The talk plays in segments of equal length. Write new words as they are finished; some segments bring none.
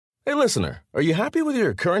Hey, listener, are you happy with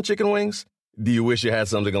your current chicken wings? Do you wish you had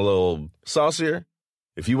something a little saucier?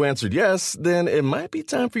 If you answered yes, then it might be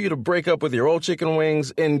time for you to break up with your old chicken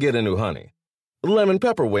wings and get a new honey. Lemon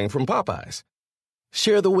pepper wing from Popeyes.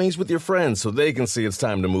 Share the wings with your friends so they can see it's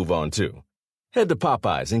time to move on, too. Head to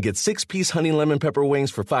Popeyes and get 6-piece honey lemon pepper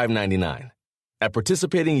wings for $5.99. At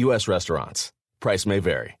participating U.S. restaurants. Price may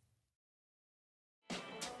vary.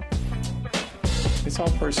 It's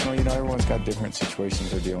all personal, you know, everyone's got different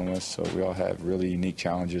situations they're dealing with, so we all have really unique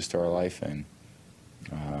challenges to our life, and,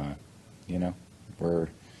 you know,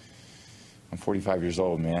 I'm 45 years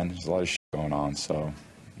old, man. There's a lot of shit going on, so,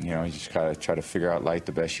 you know, you just gotta try to figure out life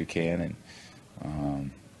the best you can,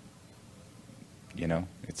 and, you know,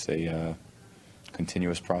 it's a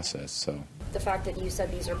continuous process, so. The fact that you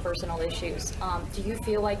said these are personal issues, do you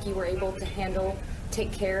feel like you were able to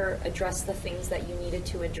take care, address the things that you needed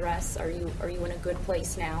to address? Are you in a good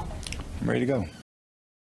place now? I'm ready to go.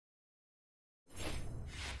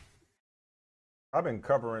 I've been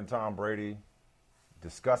covering Tom Brady,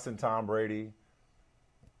 discussing Tom Brady,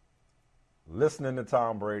 listening to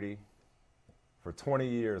Tom Brady for 20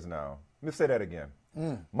 years now. Let me say that again.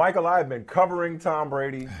 Michael, I've been covering Tom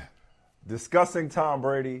Brady, discussing Tom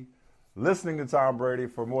Brady, listening to Tom Brady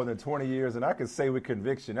for more than 20 years, and I can say with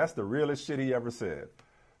conviction, that's the realest shit he ever said.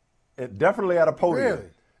 It definitely at a podium, Really?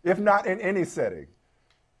 if not in any setting.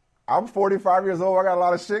 I'm 45 years old. I got a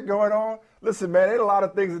lot of shit going on. Listen, man, there's a lot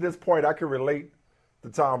of things at this point I can relate to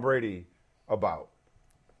Tom Brady about.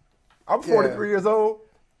 I'm 43 years old.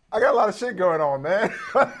 I got a lot of shit going on, man.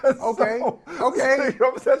 Okay. You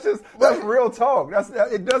know, that's real talk.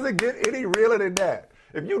 It doesn't get any realer than that.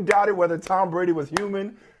 If you doubted whether Tom Brady was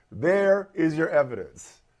human, there is your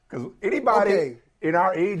evidence. Because anybody in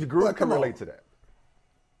our age group can relate to that.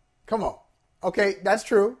 Come on. Okay, that's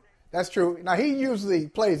true. That's true. Now, he usually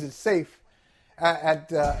plays it safe in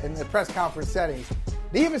the press conference settings.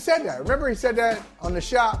 He even said that. Remember he said that on the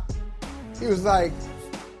shop? He was like,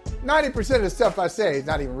 90% of the stuff I say is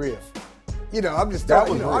not even real. You know, I'm just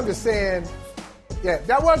saying, yeah,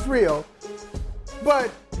 that was real.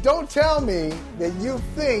 But don't tell me that you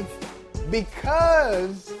think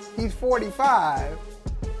because he's 45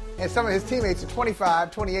 and some of his teammates are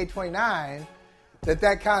 25, 28, 29,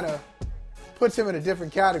 that kind of puts him in a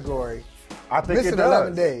different category. I think Missing it does.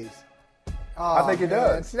 11 days. I think it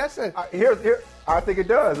does. See, that's I think it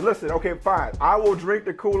does. Listen, okay, fine. I will drink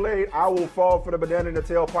the Kool-Aid. I will fall for the banana in the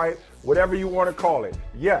tailpipe, whatever you want to call it.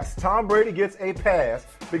 Yes, Tom Brady gets a pass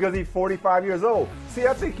because he's 45 years old. See,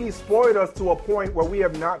 I think he spoiled us to a point where we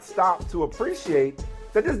have not stopped to appreciate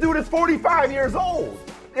that this dude is 45 years old.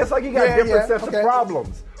 It's like he got different sets of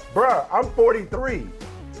problems. Bruh, I'm 43,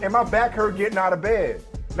 and my back hurt getting out of bed.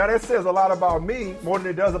 Now, that says a lot about me, more than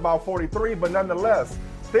it does about 43, but nonetheless,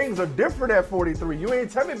 things are different at 43. You ain't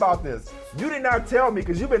tell me about this. You did not tell me,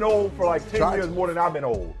 because you've been old for like 10 years more than I've been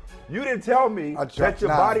old. You didn't tell me that your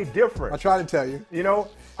body different. I tried to tell you. You know,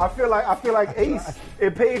 I feel like Ace,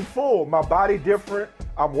 it paid full. My body different.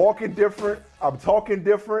 I'm walking different. I'm talking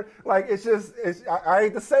different. Like, I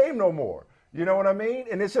ain't the same no more. You know what I mean?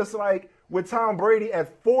 And it's just like with Tom Brady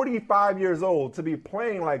at 45 years old to be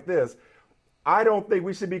playing like this, I don't think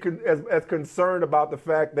we should be as concerned about the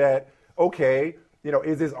fact that, okay, you know,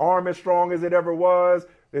 is his arm as strong as it ever was?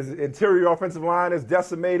 His interior offensive line is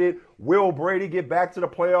decimated. Will Brady get back to the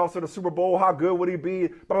playoffs or the Super Bowl? How good would he be?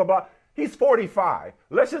 Blah, blah, blah. He's 45.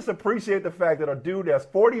 Let's just appreciate the fact that a dude that's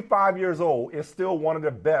 45 years old is still one of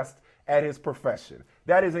the best at his profession.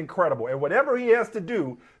 That is incredible. And whatever he has to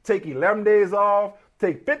do, take 11 days off,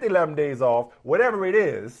 take 11 days off, whatever it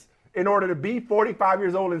is, in order to be 45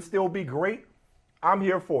 years old and still be great, I'm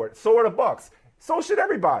here for it. So are the Bucks. So should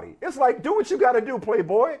everybody. It's like, do what you got to do,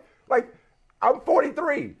 Playboy. Like, I'm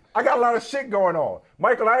 43. I got a lot of shit going on.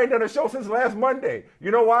 Michael, I ain't done a show since last Monday. You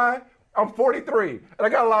know why? I'm 43, and I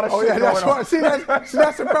got a lot of shit going on. See,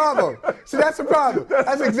 that's the problem. That's the problem.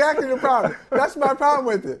 That's exactly the problem. That's my problem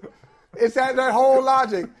with it. It's that whole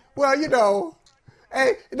logic. Well, you know,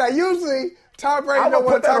 hey, now usually Tom Brady don't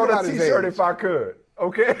want to talk about his age. I would put that on a T-shirt if I could.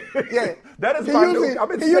 Okay? Yeah. That is my new. I've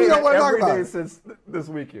been saying that every day since this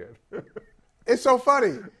weekend. It's so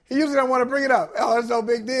funny. He usually don't want to bring it up. Oh, it's no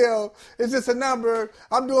big deal. It's just a number.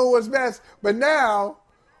 I'm doing what's best. But now,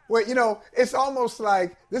 well, you know, it's almost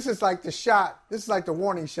like this is like the shot. This is like the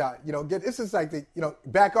warning shot. You know, this is like the, you know,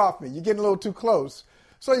 back off me. You're getting a little too close.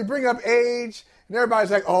 So you bring up age, and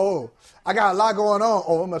everybody's like, oh, I got a lot going on.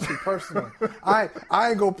 Oh, it must be personal. I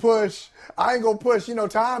ain't gonna push. You know,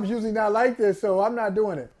 Tom's usually not like this, so I'm not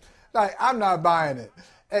doing it. Like, I'm not buying it.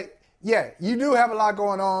 Hey, yeah, you do have a lot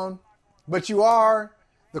going on, but you are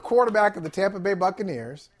the quarterback of the Tampa Bay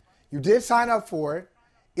Buccaneers. You did sign up for it.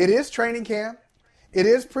 It is training camp. It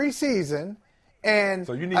is preseason. And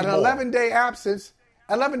So you need an more. 11-day absence.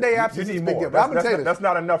 11-day absence You is need a big more. deal. But I'm gonna tell you this. That's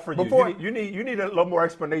not enough for you. Before- You need a little more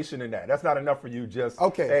explanation than that. That's not enough for you. Just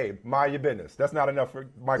Okay. Hey, mind your business. That's not enough for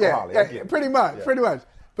Michael Holley. I get it. pretty much.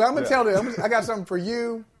 But I'm gonna Yeah. tell you, I got something for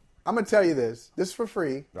you. I'm gonna tell you this. This is for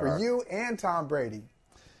free for All right. you and Tom Brady.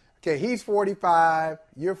 Okay, he's 45.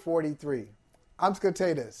 You're 43. I'm just gonna tell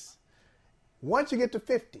you this. Once you get to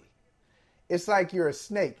 50, it's like you're a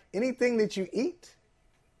snake. Anything that you eat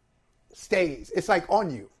stays. It's like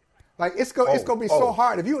on you. Like it's gonna be so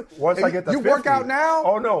hard. If you Once I get to you 50, work out now.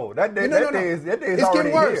 Oh no, that day is It's already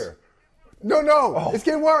getting worse. here. No, it's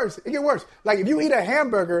getting worse. It gets worse. Like if you eat a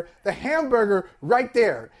hamburger, the hamburger right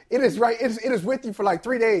there, it is with you for like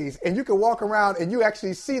 3 days, and you can walk around and you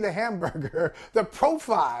actually see the hamburger, the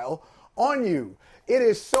profile on you. It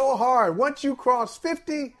is so hard. Once you cross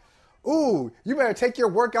 50, you better take your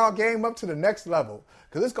workout game up to the next level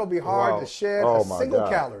because it's gonna be hard to shed a my single God.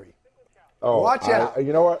 calorie. Oh, Watch out.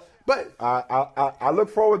 You know what? But I look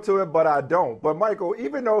forward to it, but I don't. But Michael,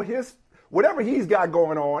 even though whatever he's got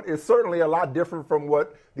going on is certainly a lot different from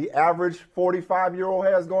what the average 45-year-old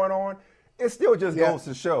has going on, it still just goes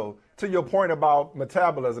to show, to your point about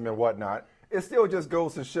metabolism and whatnot, it still just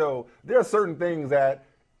goes to show there are certain things that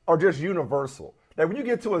are just universal. That when you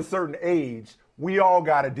get to a certain age, we all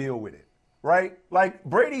got to deal with it, right? Like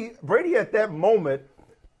Brady at that moment,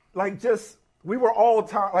 like just we were all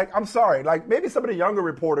time. Like I'm sorry, like maybe some of the younger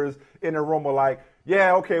reporters in the room were like,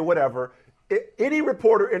 yeah, okay, whatever. Any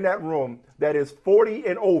reporter in that room that is 40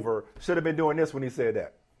 and over should have been doing this when he said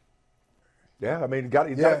that. Yeah, I mean,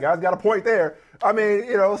 guys got a point there. I mean,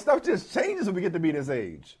 stuff just changes when we get to be this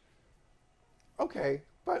age. okay,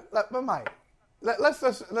 but Mike,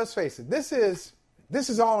 let's face it. This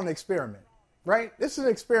is all an experiment, right? This is an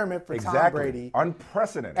experiment for Tom Brady.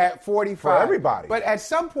 Unprecedented. At 45. For everybody. But at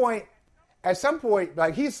some point,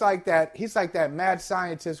 like he's like that mad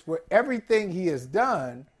scientist where everything he has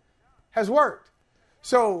done has worked.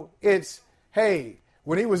 So it's, hey,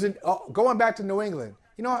 when he was going back to New England,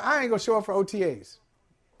 I ain't gonna show up for OTAs.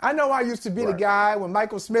 I know I used to be the guy when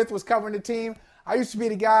Michael Smith was covering the team. I used to be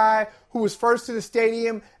the guy who was first to the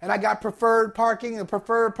stadium and I got preferred parking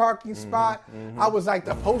spot. I was like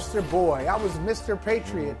the poster boy. I was Mr.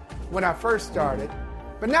 Patriot when I first started.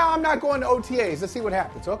 But now I'm not going to OTAs. Let's see what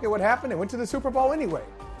happens. Okay, what happened? They went to the Super Bowl anyway.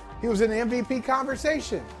 He was in the MVP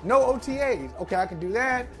conversation. No OTAs. Okay, I can do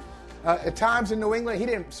that. At times in New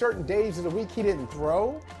England, certain days of the week he didn't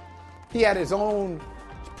throw. He had his own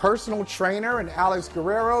personal trainer and Alex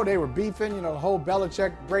Guerrero. They were beefing, the whole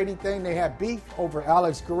Belichick-Brady thing. They had beef over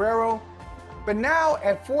Alex Guerrero. But now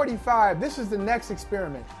at 45, this is the next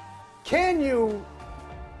experiment. Can you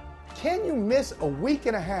miss a week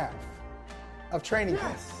and a half of training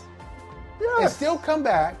camp and still come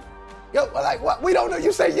back? Like what? We don't know.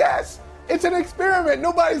 You say yes. It's an experiment.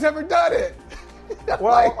 Nobody's ever done it.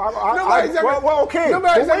 Well, nobody's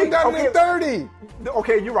ever done it at 30.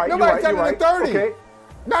 Okay, you're right. Nobody's done it at 30. Okay.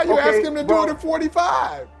 Now you ask him to do it at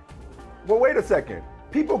 45. Well, wait a second.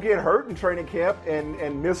 People get hurt in training camp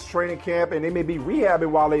and miss training camp, and they may be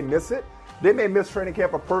rehabbing while they miss it. They may miss training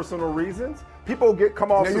camp for personal reasons. People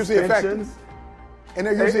come off suspensions. And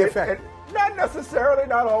they're usually effective. Not necessarily,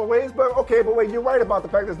 not always, but wait, you're right about the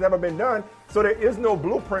fact that it's never been done. So there is no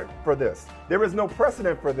blueprint for this. There is no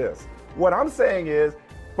precedent for this. What I'm saying is,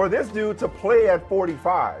 for this dude to play at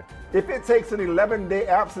 45, if it takes an 11-day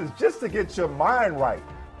absence just to get your mind right,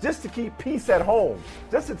 just to keep peace at home,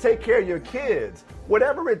 just to take care of your kids,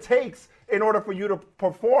 whatever it takes in order for you to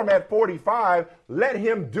perform at 45, let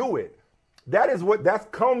him do it. That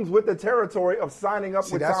comes with the territory of signing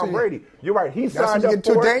up with Tom Brady. You're right. He signed up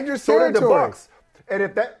for dangerous so did the territory. Bucs. And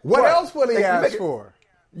if that, what else will he ask for?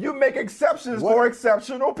 You make exceptions for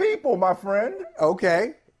exceptional people, my friend.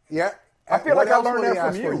 Okay. Yeah. I feel like I learned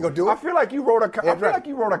that from you. You gonna do it? I feel like you wrote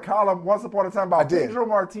a column once upon a time about Pedro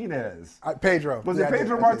Martinez. Pedro. Was it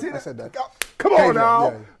Pedro Martinez? I said that. Come on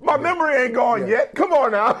now. My memory ain't gone yet. Come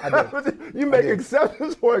on now. You make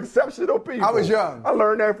exceptions for exceptional people. I was young. I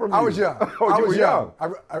learned that from you. I was young. Oh, you were young.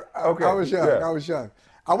 Okay. I was young. Yeah. I was young.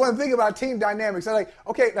 I wasn't thinking about team dynamics. I'm like,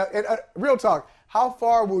 okay, now, real talk. How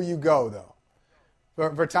far will you go, though,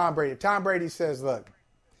 for Tom Brady? Tom Brady says, look,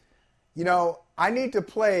 I need to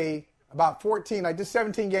play about 14, like this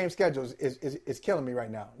 17-game schedule is killing me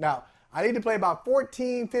right now. Now, I need to play about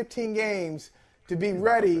 14, 15 games to be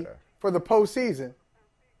ready for the postseason.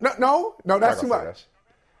 No, that's too much.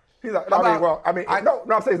 He's not, I'm saying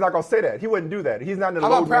he's not going to say that. He wouldn't do that. He's not in the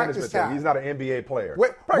load management thing. He's not an NBA player.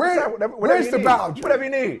 Where's the boundary? Whatever you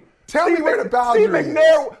need. Tell me where the boundary is.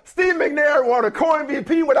 Steve McNair won a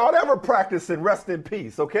co-MVP without ever practicing. Rest in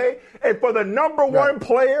peace, okay? And for the number one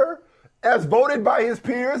player, as voted by his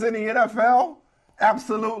peers in the NFL,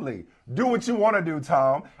 absolutely. Do what you want to do,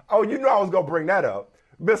 Tom. Oh, you know I was going to bring that up.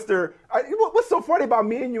 What's so funny about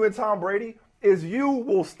me and you and Tom Brady is you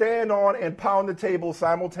will stand on and pound the table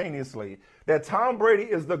simultaneously that Tom Brady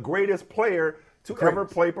is the greatest player to ever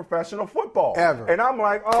play professional football. Ever. And I'm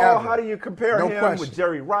like, how do you compare him with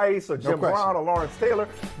Jerry Rice or Jim Brown or Lawrence Taylor?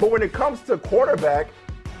 But when it comes to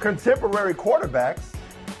contemporary quarterbacks,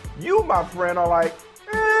 you, my friend, are like,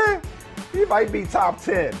 he might be top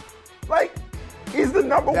 10. Like, he's the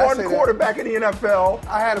number one quarterback in the NFL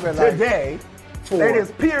today. And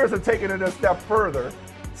his peers have taken it a step further,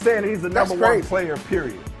 saying he's the number one player,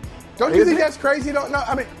 period. Don't you think that's crazy? No,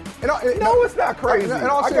 I mean, no, it's not crazy.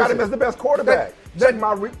 I got him as the best quarterback. Check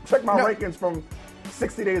my rankings from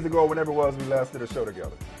 60 days ago, whenever it was we last did a show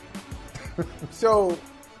together. So,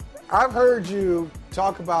 I've heard you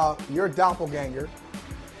talk about your doppelganger,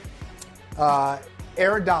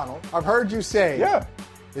 Aaron Donald. I've heard you say that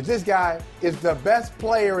this guy is the best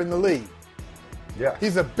player in the league. Yeah.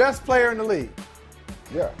 He's the best player in the league.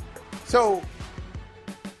 Yeah. So,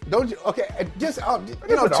 don't you? Okay, just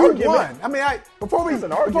 2-1. I mean, before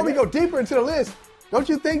we go deeper into the list, don't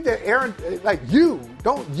you think that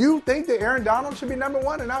don't you think that Aaron Donald should be number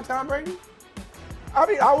one and not Tom Brady? I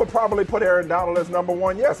mean, I would probably put Aaron Donald as number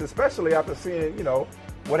one, yes, especially after seeing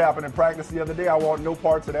what happened in practice the other day. I want no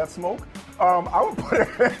parts of that smoke. I would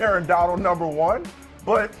put Aaron Donald number one,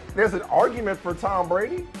 but there's an argument for Tom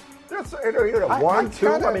Brady. There's 1, 2.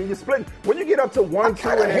 I mean, you're splitting when you get up to 1, 2,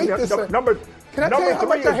 and number. Number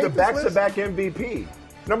 3 is the back-to-back MVP.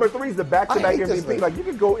 Number 3 is the back-to-back MVP. Like, you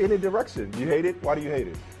can go any direction. You hate it? Why do you hate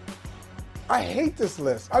it? I hate this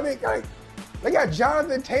list. I mean, they got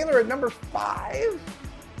Jonathan Taylor at number 5.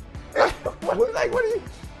 What are you,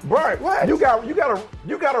 Brian? What? You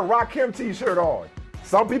got a Rock Him T-shirt on.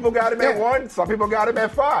 Some people got him at 1. Some people got him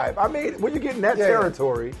at 5. I mean, when you get in that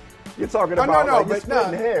territory, you're talking about you're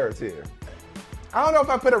splitting hairs here. I don't know if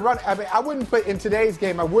I put I wouldn't put in today's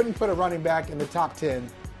game. I wouldn't put a running back in the top 10.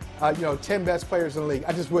 10 best players in the league.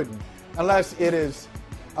 I just wouldn't, unless it is,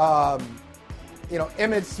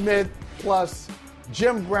 Emmitt Smith plus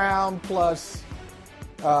Jim Brown plus,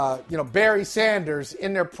 Barry Sanders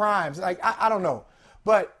in their primes. Like I don't know,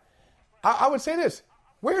 but I would say this: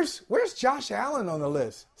 Where's Josh Allen on the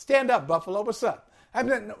list? Stand up, Buffalo. What's up?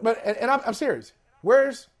 I'm serious.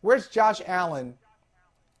 Where's Josh Allen?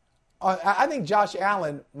 I think Josh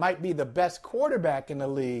Allen might be the best quarterback in the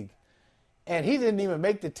league, and he didn't even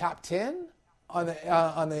make the top 10 on the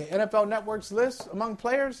NFL Network's list among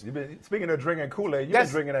players. Speaking of drinking Kool-Aid, you've been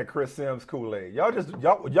drinking that Chris Sims Kool-Aid.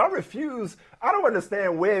 Y'all refuse. I don't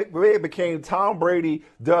understand where it became Tom Brady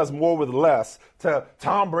does more with less to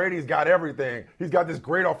Tom Brady's got everything. He's got this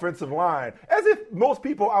great offensive line. As if most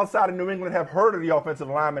people outside of New England have heard of the offensive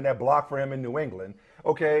lineman that blocked for him in New England.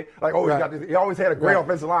 Okay, like he got this. He always had a great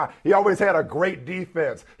offensive line. He always had a great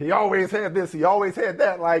defense. He always had this. He always had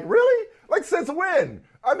that. Like really? Like since when?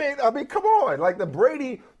 I mean, come on. Like the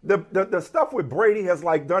Brady, the stuff with Brady has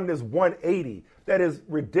like done this 180 that is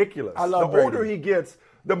ridiculous. I love the Brady. older he gets,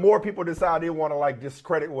 the more people decide they want to like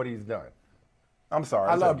discredit what he's done. I'm sorry.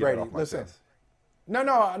 I love Brady. Listen, no,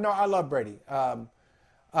 I love Brady.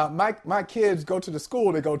 My kids go to the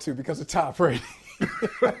school they go to because of Tom Brady.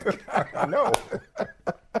 I know.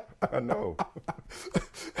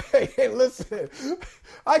 Hey, listen.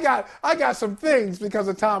 I got some things because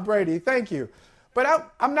of Tom Brady. Thank you.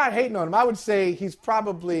 But I'm not hating on him. I would say he's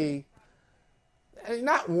probably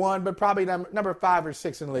not 1, but probably number 5 or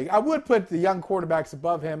 6 in the league. I would put the young quarterbacks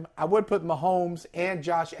above him. I would put Mahomes and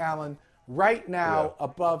Josh Allen right now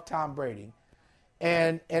above Tom Brady.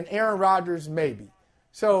 And Aaron Rodgers maybe.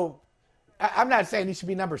 So I'm not saying he should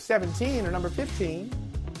be number 17 or number 15,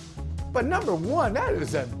 but number 1, that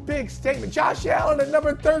is a big statement. Josh Allen at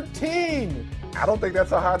number 13. I don't think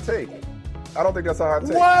that's a hot take.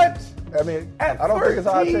 What? I mean, I don't think it's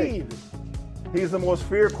a hot take. He's the most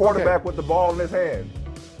feared quarterback with the ball in his hand.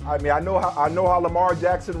 I mean, I know how Lamar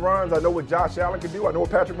Jackson runs. I know what Josh Allen can do. I know what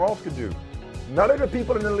Patrick Mahomes can do. None of the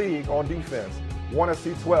people in the league on defense want to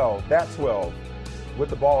see 12 with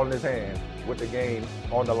the ball in his hand with the game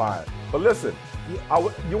on the line. But listen, I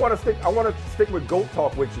want to stick with GOAT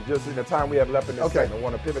talk with you just in the time we have left in this segment. I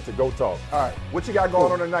want to pivot to GOAT talk. All right. What you got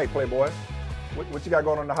going on tonight, Playboy? What you got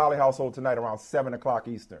going on in the Holly household tonight around 7 o'clock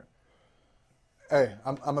Eastern? Hey,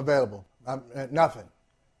 I'm available. Nothing.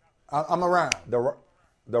 I'm around.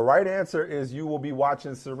 The right answer is you will be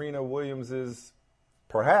watching Serena Williams'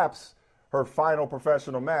 perhaps her final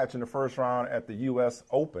professional match in the first round at the U.S.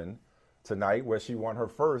 Open tonight, where she won her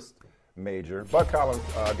first major. Bud Collins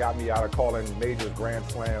got me out of calling majors Grand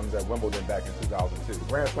Slams at Wimbledon back in 2002. The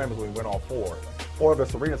Grand Slam is when we win all four, or the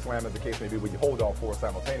Serena Slam, as the case may be, when you hold all four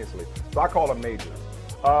simultaneously. So I call them majors.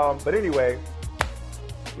 But anyway,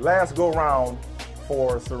 last go-round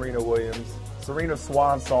for Serena Williams. Serena's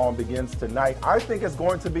swan song begins tonight. I think it's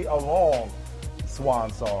going to be a long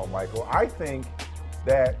swan song, Michael. I think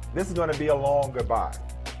that this is going to be a long goodbye,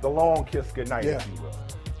 the long kiss goodnight, if you will.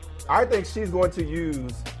 I think she's going to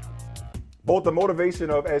use both the motivation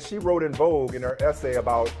of, as she wrote in Vogue in her essay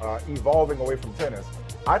about evolving away from tennis,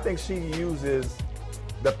 I think she uses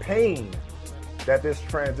the pain that this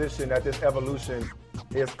transition, that this evolution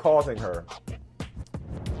is causing her.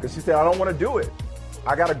 Because she said, I don't want to do it.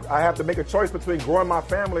 I have to make a choice between growing my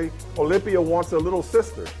family. Olympia wants a little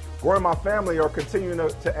sister. Growing my family or continuing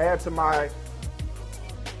to add to my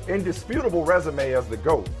indisputable resume as the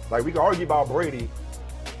GOAT. Like, we can argue about Brady.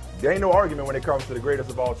 There ain't no argument when it comes to the greatest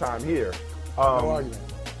of all time here. No argument.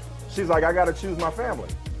 She's like, I got to choose my family.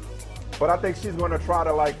 But I think she's going to try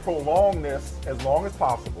to, like, prolong this as long as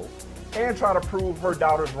possible and try to prove her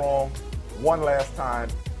doubters wrong one last time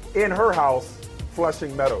in her house,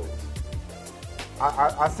 Flushing Meadows.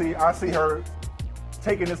 I see her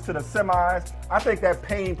taking this to the semis. I think that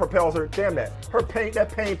pain propels her. Damn that.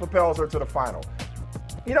 That pain propels her to the final.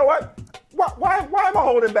 You know what? Why am I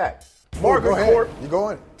holding back? Margaret Court. You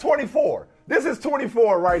going? 24. This is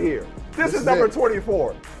 24 right here. This is number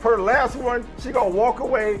 24. Her last one, she gonna walk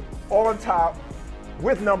away on top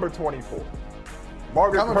with number 24.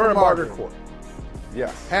 Margaret Court.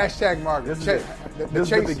 Yes. Hashtag Margaret. This is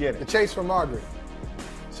the beginning. The chase for Margaret.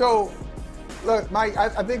 So, look, Mike,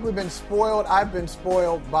 I think we've been spoiled. I've been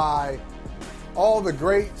spoiled by all the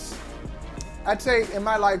greats. I'd say in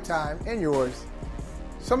my lifetime, and yours,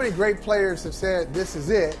 so many great players have said, this is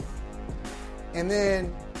it. And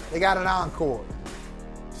then they got an encore.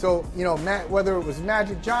 So, you know, whether it was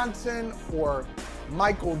Magic Johnson or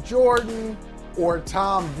Michael Jordan or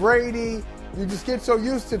Tom Brady, you just get so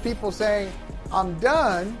used to people saying, I'm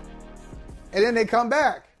done, and then they come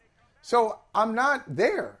back. So I'm not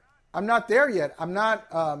there. I'm not there yet. I'm not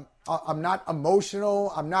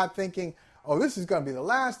emotional. I'm not thinking, oh, this is going to be the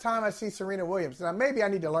last time I see Serena Williams. Now, maybe I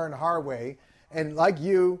need to learn the hard way. And like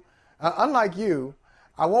you, unlike you,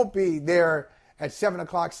 I won't be there at 7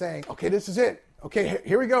 o'clock saying, okay, this is it. Okay,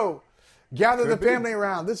 here we go. Gather the family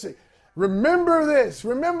around. Remember this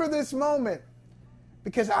moment.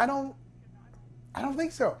 Because I don't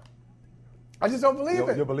think so. I just don't believe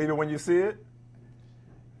it. You'll believe it when you see it?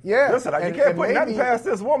 Yeah. Listen, you can't put nothing past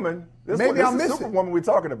this woman. This is Superwoman we're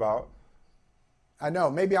talking about. I know.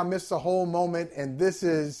 Maybe I missed the whole moment, and this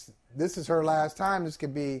is her last time. This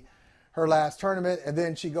could be her last tournament, and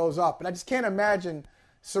then she goes off. But I just can't imagine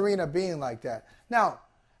Serena being like that. Now,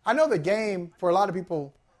 I know the game, for a lot of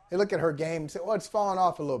people, they look at her game and say, well, it's falling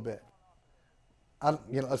off a little bit.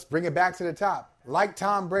 Let's bring it back to the top. Like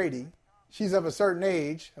Tom Brady, she's of a certain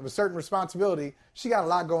age, of a certain responsibility. She got a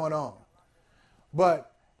lot going on.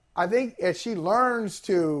 But I think as she learns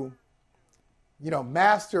to,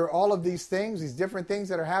 master all of these things, these different things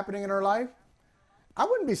that are happening in her life, I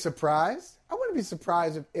wouldn't be surprised. I wouldn't be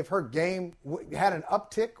surprised if her game had an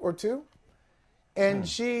uptick or two and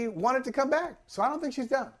she wanted to come back. So I don't think she's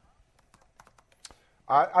done.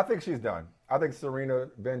 I think she's done. I think Serena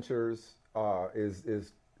Ventures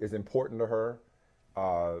is important to her.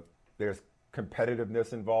 There's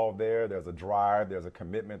competitiveness involved there. There's a drive. There's a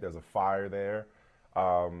commitment. There's a fire there.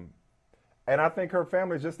 And I think her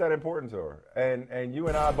family is just that important to her. And you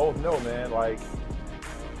and I both know, man,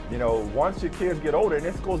 once your kids get older, and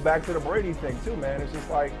this goes back to the Brady thing too, man, it's just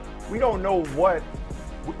like, we don't know what.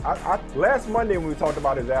 Last Monday when we talked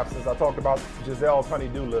about his absence, I talked about Gisele's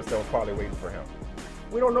honey-do list that was probably waiting for him.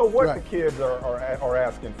 We don't know what the kids are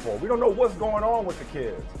asking for. We don't know what's going on with the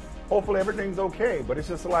kids. Hopefully everything's okay, but it's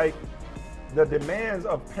just like the demands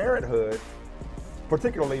of parenthood,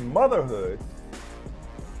 particularly motherhood,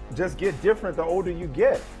 just get different the older you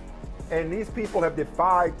get. And these people have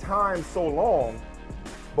defied time so long,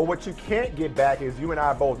 but what you can't get back, as you and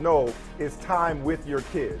I both know, is time with your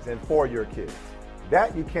kids and for your kids.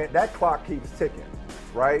 That you can't, that clock keeps ticking,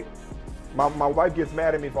 right? My wife gets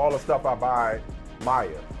mad at me for all the stuff I buy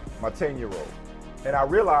Maya, my 10-year-old. And I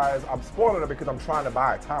realize I'm spoiling her because I'm trying to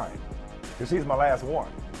buy time. Because she's my last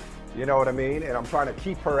one. You know what I mean? And I'm trying to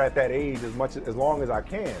keep her at that age as long as I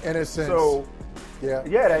can. Innocence. So, yeah,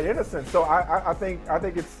 that innocence. So I think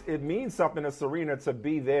it means something to Serena to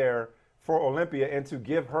be there for Olympia and to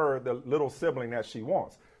give her the little sibling that she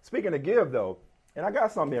wants. Speaking of give, though, and I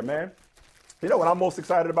got something here, man. You know what I'm most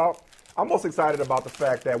excited about? I'm most excited about the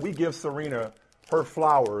fact that we give Serena her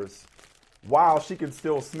flowers while she can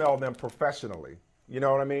still smell them professionally. You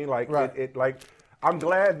know what I mean? Like, right. I'm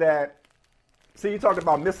glad that. See, you talked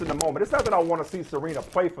about missing the moment. It's not that I want to see Serena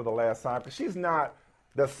play for the last time, because she's not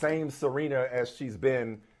the same Serena as she's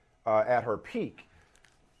been at her peak.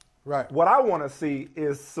 Right. What I want to see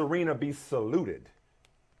is Serena be saluted.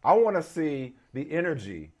 I want to see the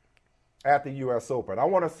energy at the U.S. Open. I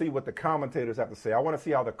want to see what the commentators have to say. I want to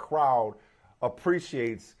see how the crowd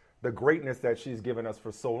appreciates the greatness that she's given us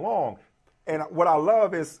for so long. And what I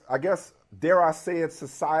love is, I guess, dare I say it,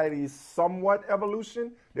 society's somewhat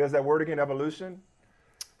evolution. There's that word again, evolution.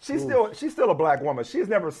 She's still a black woman. She's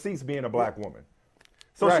never ceased being a black woman.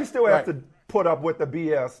 So she still has to put up with the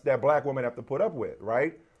BS that black women have to put up with,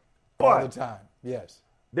 right? All the time, yes.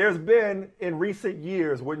 There's been, in recent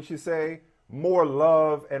years, wouldn't you say, more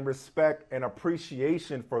love and respect and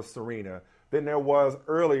appreciation for Serena than there was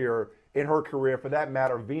earlier in her career, for that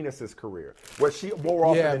matter, Venus's career, where she more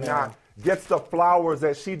often than not gets the flowers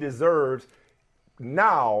that she deserves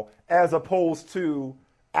now, as opposed to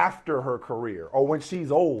after her career or when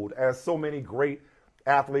she's old, as so many great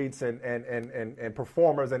athletes and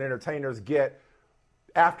performers and entertainers get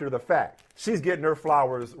after the fact. She's getting her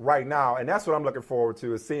flowers right now, and that's what I'm looking forward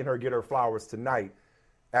to, is seeing her get her flowers tonight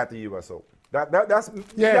at the U.S. Open.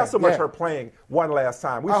 That's so much her playing one last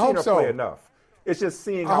time. We've seen her play enough. It's just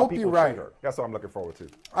seeing how people treat her. That's what I'm looking forward to.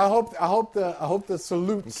 I hope the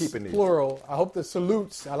salutes, plural. I hope the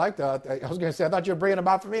salutes. I like that. I was going to say, I thought you were bringing them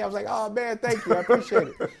out for me. I was like, oh man, thank you, I appreciate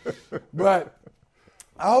it. But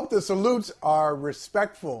I hope the salutes are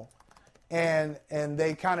respectful, and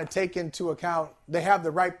they kind of take into account, they have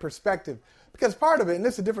the right perspective. Because part of it, and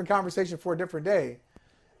this is a different conversation for a different day,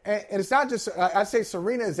 and it's not just, I say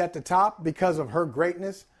Serena is at the top because of her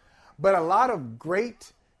greatness, but a lot of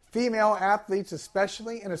great female athletes,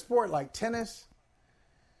 especially in a sport like tennis,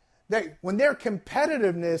 when their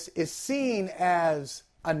competitiveness is seen as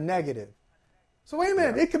a negative. So wait a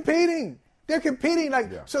minute, they're competing. They're competing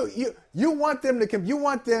so you want them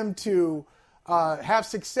to have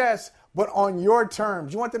success, but on your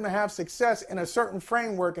terms. You want them to have success in a certain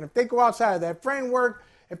framework, and if they go outside of that framework,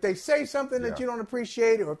 if they say something that you don't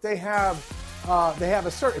appreciate, or if they have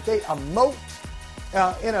if they emote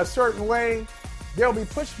in a certain way, there'll be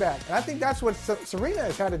pushback. And I think that's what Serena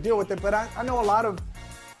has had to deal with it. But I know a lot of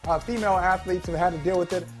female athletes have had to deal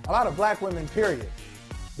with it. A lot of black women, period,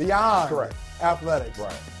 beyond athletics,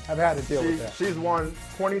 have had to deal with that. She's won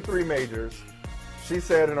 23 majors. She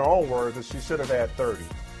said in her own words that she should have had 30.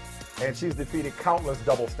 And she's defeated countless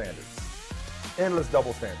double standards, endless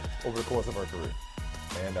double standards over the course of her career.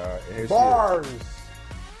 And here bars.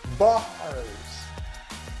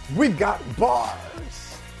 We got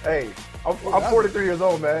bars. Hey, I'm 43 years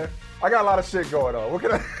old, man. I got a lot of shit going on. What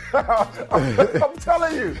can I'm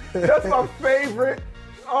telling you, that's my favorite.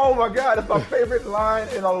 Oh my God, that's my favorite line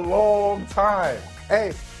in a long time.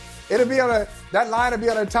 Hey, that line will be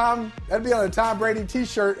on a Tom Brady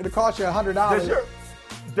T-shirt. It'll cost you $100.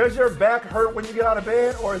 Does your back hurt when you get out of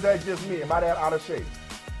bed, or is that just me? Am I that out of shape?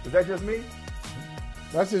 Is that just me?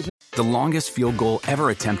 That's just. The longest field goal ever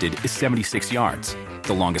attempted is 76 yards.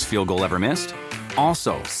 The longest field goal ever missed?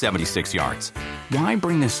 Also 76 yards. Why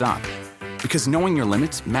bring this up? Because knowing your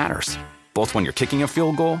limits matters, both when you're kicking a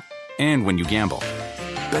field goal and when you gamble.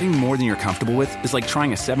 Betting more than you're comfortable with is like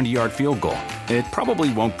trying a 70-yard field goal. It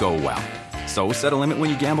probably won't go well. So set a limit when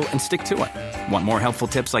you gamble and stick to it. Want more helpful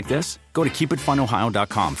tips like this? Go to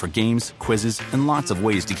keepitfunohio.com for games, quizzes, and lots of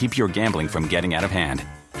ways to keep your gambling from getting out of hand.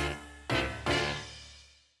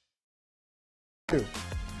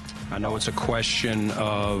 I know it's a question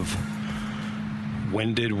of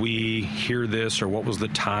when did we hear this, or what was the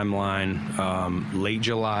timeline. Late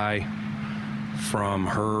July, from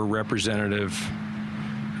her representative,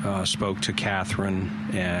 spoke to Catherine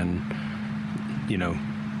and,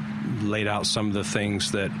 laid out some of the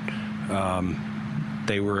things that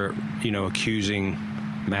they were, accusing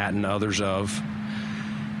Matt and others of.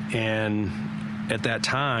 And at that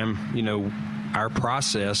time, our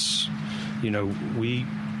process, we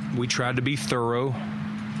tried to be thorough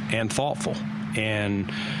and thoughtful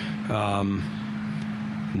and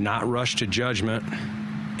not rush to judgment.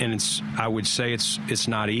 And I would say it's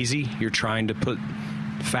not easy. You're trying to put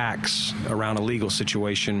facts around a legal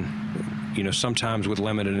situation, sometimes with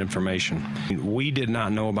limited information. We did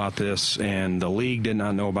not know about this, and the league did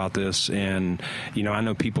not know about this. And, I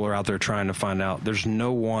know people are out there trying to find out. There's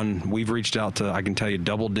no one. We've reached out to, I can tell you,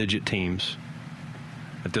 double-digit teams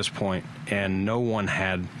at this point, and no one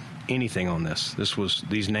had anything on this.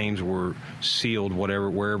 These names were sealed,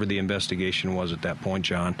 wherever the investigation was at that point,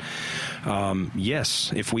 John.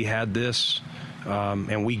 Yes, if we had this,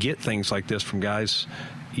 and we get things like this from guys,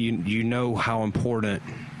 you know how important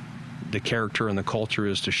the character and the culture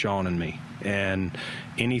is to Sean and me. And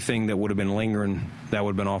anything that would have been lingering, that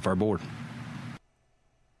would have been off our board.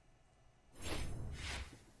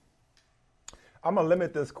 I'm going to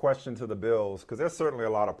limit this question to the Bills because there's certainly a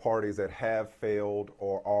lot of parties that have failed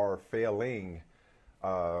or are failing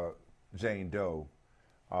Jane Doe,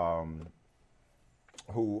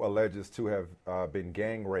 who alleges to have been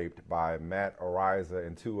gang raped by Matt Araiza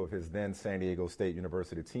and two of his then San Diego State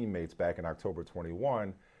University teammates back in October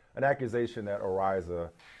 21, an accusation that Araiza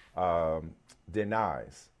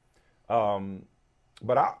denies.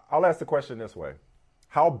 But I'll ask the question this way.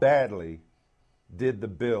 How badly did the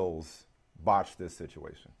Bills botch this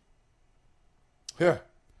situation? Yeah.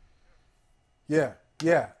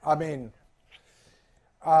 I mean,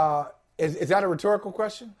 is that a rhetorical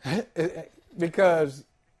question? Because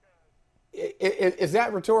is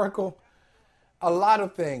that rhetorical? They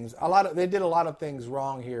did a lot of things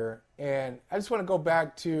wrong here. And I just want to go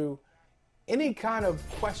back to any kind of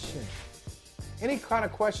question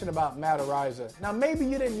about Matt Araiza. Now, maybe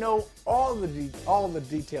you didn't know all the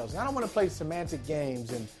details. And I don't want to play semantic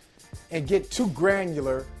games and get too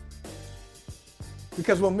granular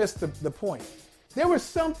because we'll miss the point. There was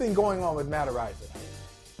something going on with Matt Araiza.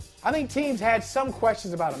 I think teams had some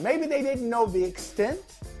questions about him. Maybe they didn't know the extent.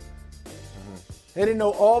 They didn't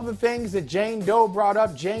know all the things that Jane Doe brought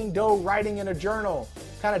up. Jane Doe writing in a journal,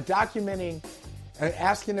 kind of documenting and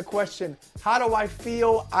asking the question, how do I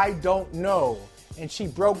feel? I don't know. And she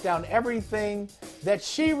broke down everything that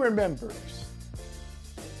she remembers.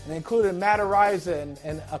 And included Matt Araiza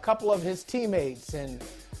and a couple of his teammates and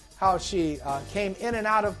how she came in and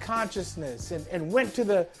out of consciousness and went to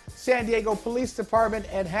the San Diego Police Department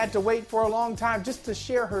and had to wait for a long time just to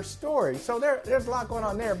share her story. So there's a lot going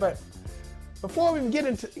on there. But before we even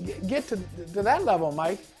get to that level,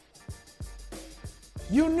 Mike,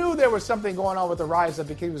 you knew there was something going on with Araiza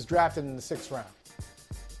because he was drafted in the 6th round.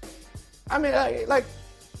 I mean, like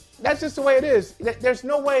that's just the way it is. There's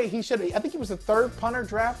no way he should have. I think he was the 3rd punter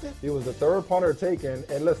drafted. He was the 3rd punter taken.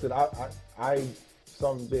 And listen,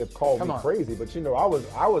 some may have called me crazy, but you know, I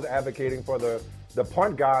was advocating for the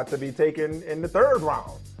punt guy to be taken in the 3rd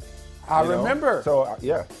round. I remember. So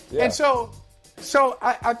yeah. And so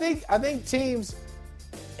I think teams,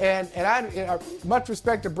 and I much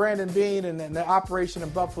respect to Brandon Beane and the operation in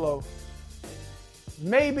Buffalo.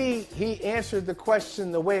 Maybe he answered the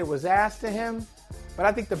question the way it was asked to him, but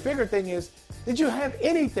I think the bigger thing is, did you have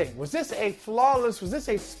anything? Was this a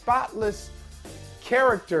spotless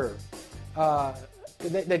character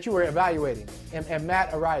that you were evaluating? And Matt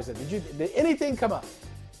Araiza, did anything come up?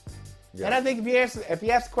 Yeah. And I think if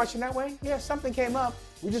you asked the question that way, yeah, something came up.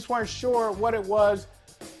 We just weren't sure what it was.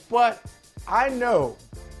 But I know,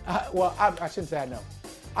 I shouldn't say I know.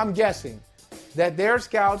 I'm guessing that their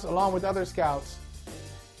scouts, along with other scouts,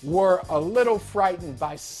 were a little frightened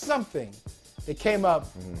by something that came up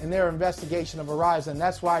in their investigation of Araiza, and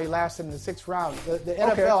that's why he lasted in the 6th round. The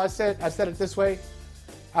NFL, I said it this way,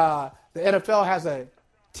 the NFL has a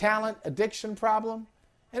talent addiction problem,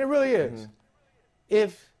 and it really is.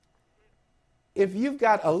 If you've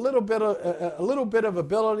got a little bit of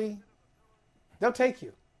ability, they'll take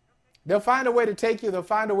you. They'll find a way to take you. They'll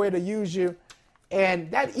find a way to use you, and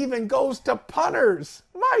that even goes to punters.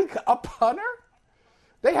 Mike, a punter?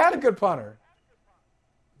 They had a good punter.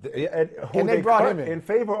 And they brought him in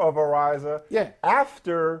favor of Araiza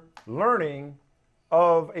after learning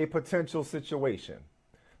of a potential situation.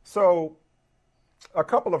 So a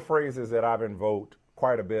couple of phrases that I've invoked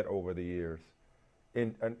quite a bit over the years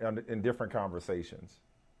in different conversations.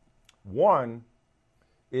 One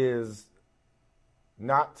is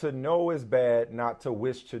not to know is bad, not to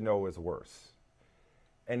wish to know is worse.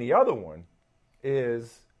 And the other one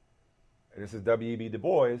is, this is W.E.B. Du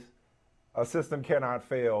Bois, a system cannot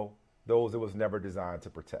fail those it was never designed to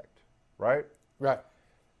protect, right? Right.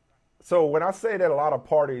 So when I say that a lot of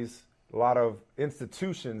parties, a lot of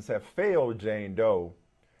institutions have failed Jane Doe,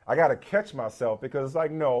 I got to catch myself because it's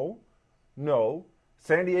like, no.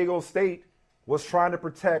 San Diego State was trying to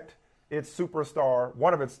protect its superstar,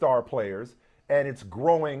 one of its star players, and its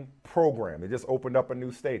growing program. It just opened up a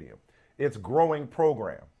new stadium. Its growing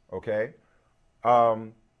program, okay?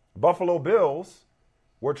 Buffalo Bills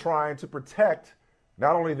were trying to protect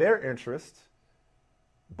not only their interests,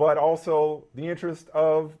 but also the interest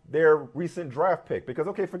of their recent draft pick. Because,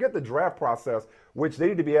 okay, forget the draft process, which they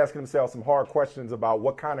need to be asking themselves some hard questions about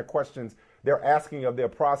what kind of questions they're asking of their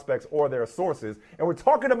prospects or their sources. And we're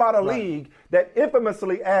talking about a league that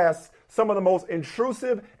infamously asks some of the most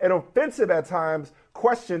intrusive and offensive at times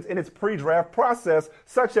questions in its pre-draft process,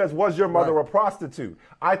 such as, was your mother a prostitute?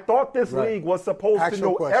 I thought this league was supposed to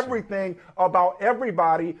know everything about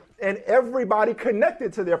everybody and everybody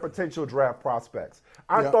connected to their potential draft prospects.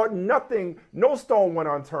 I thought no stone went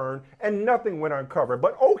unturned and nothing went uncovered.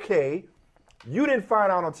 But okay, you didn't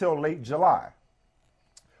find out until late July.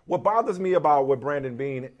 What bothers me about what Brandon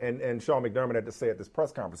Beane and Sean McDermott had to say at this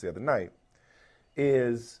press conference the other night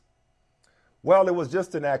is, well, it was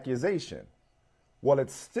just an accusation. Well,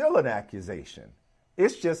 it's still an accusation.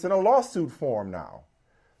 It's just in a lawsuit form now.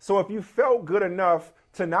 So if you felt good enough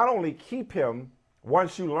to not only keep him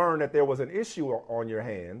once you learned that there was an issue on your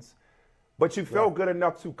hands, but you felt good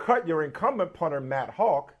enough to cut your incumbent punter, Matt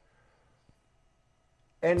Hawk,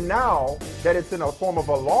 and now that it's in a form of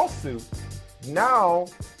a lawsuit, now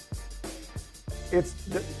it's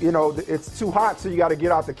too hot, so you got to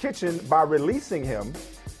get out the kitchen by releasing him.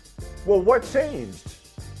 Well, what changed?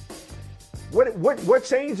 What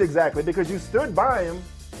changed exactly? Because you stood by him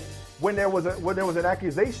when there was an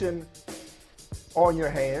accusation on your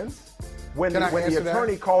hands. When the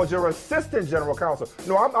attorney called your assistant general counsel.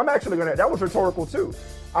 No, I'm actually going to. That was rhetorical too.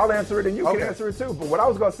 I'll answer it and you can answer it too. But what I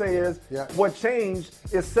was going to say is what changed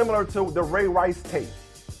is similar to the Ray Rice tape.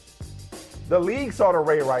 The league saw the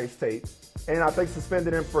Ray Rice tape and I think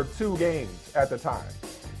suspended him for 2 games at the time.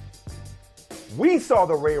 We saw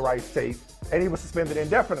the Ray Rice tape and he was suspended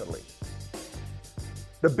indefinitely.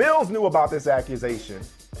 The Bills knew about this accusation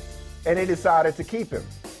and they decided to keep him.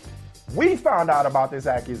 We found out about this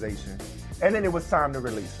accusation and then it was time to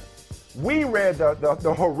release him. We read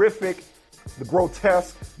the horrific, the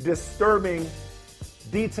grotesque, disturbing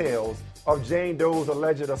details of Jane Doe's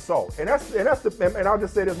alleged assault. And I'll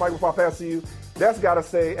just say this, Mike, before I pass to you, that's got to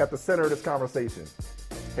stay at the center of this conversation.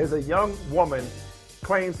 Is a young woman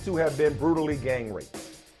claims to have been brutally gang raped.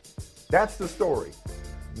 That's the story.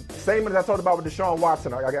 Same as I talked about with Deshaun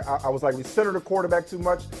Watson. I was like, we center the quarterback too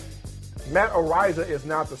much. Matt Araiza is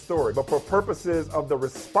not the story. But for purposes of the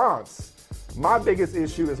response, my biggest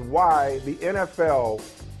issue is why the NFL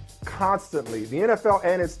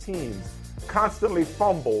and its teams constantly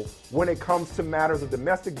fumble when it comes to matters of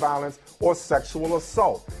domestic violence or sexual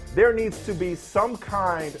assault. There needs to be some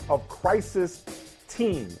kind of crisis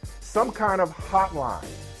team, some kind of hotline,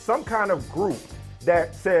 some kind of group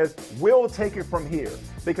that says, we'll take it from here.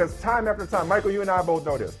 Because time after time, Michael, you and I both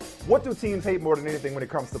know this. What do teams hate more than anything when it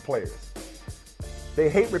comes to players? They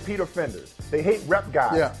hate repeat offenders. They hate rep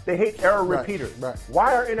guys. Yeah. They hate error repeaters. Right.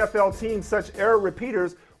 Why are NFL teams such error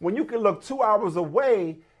repeaters when you can look 2 hours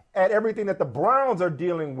away at everything that the Browns are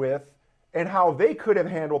dealing with and how they could have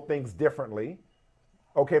handled things differently,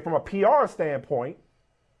 okay, from a PR standpoint?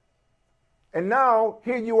 And now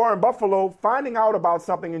here you are in Buffalo finding out about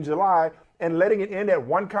something in July and letting it end at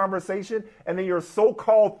one conversation, and then your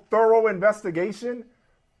so-called thorough investigation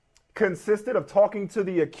consisted of talking to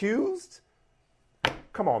the accused?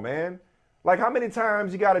 Come on, man. Like, how many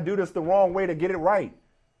times you got to do this the wrong way to get it right?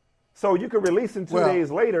 So you can release him 2 days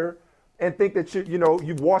later and think that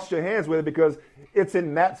you've washed your hands with it because it's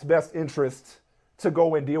in Matt's best interest to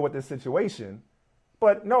go and deal with this situation.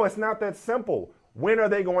 But no, it's not that simple. When are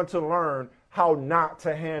they going to learn how not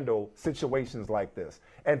to handle situations like this?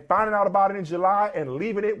 And finding out about it in July and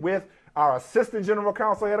leaving it with our assistant general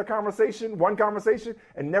counsel had one conversation,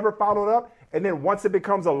 and never followed up. And then once it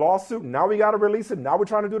becomes a lawsuit, now we got to release it. Now we're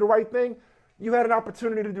trying to do the right thing. You had an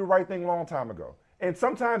opportunity to do the right thing a long time ago. And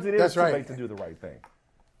sometimes it is too late to do the right thing.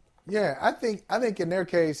 Yeah, I think in their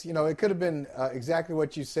case, it could have been exactly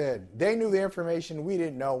what you said. They knew the information we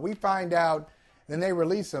didn't know. We find out, then they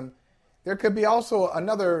release them. There could be also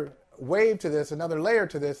another wave to this, another layer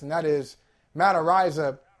to this, and that is Matt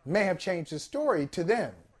Araiza may have changed his story to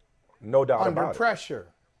them. No doubt about it. Under pressure.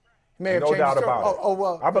 He may have changed his story. Oh,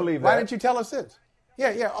 well. I believe that. Why didn't you tell us this?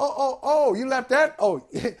 Yeah. Oh, you left that? Oh,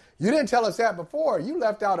 you didn't tell us that before. You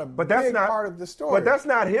left out a big part of the story. But that's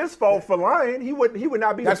not his fault for lying. He would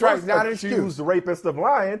not be the first accused rapist of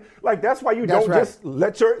lying. Like, that's why you don't just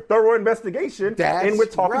let your thorough investigation in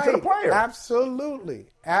with talking to the player. Absolutely.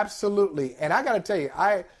 And I got to tell you,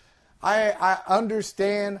 I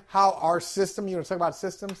understand how our system, talk about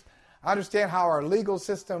systems, I understand how our legal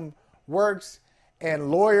system works, and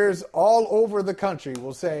lawyers all over the country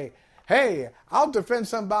will say, hey, I'll defend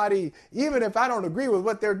somebody even if I don't agree with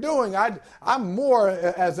what they're doing. I'm more,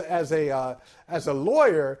 as a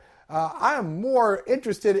lawyer, I'm more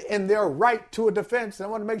interested in their right to a defense, and I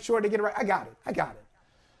want to make sure they get it right. I got it.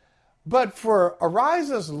 But for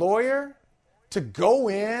Araiza's lawyer to go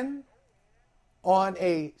in on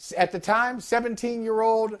at the time,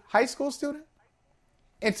 17-year-old high school student?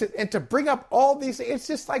 And to bring up all these, it's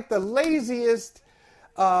just like the laziest,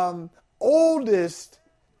 oldest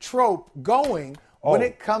trope going when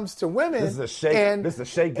it comes to women. This is a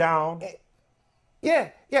shakedown. Yeah.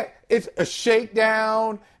 It's a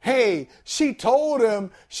shakedown. Hey, she told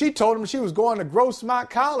him she was going to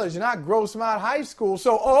Grossmont College, not Grossmont High School.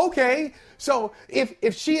 So, okay. So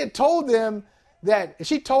if she had told them that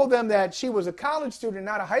she was a college student,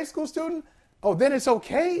 not a high school student, then it's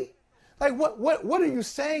okay. Like what are you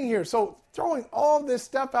saying here? So throwing all this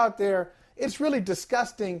stuff out there, it's really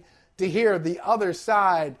disgusting to hear the other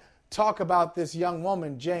side talk about this young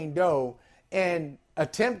woman, Jane Doe, and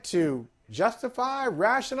attempt to justify,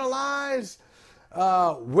 rationalize,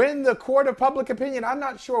 win the court of public opinion. I'm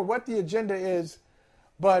not sure what the agenda is,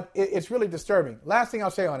 but it's really disturbing. Last thing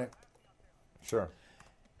I'll say on it. Sure.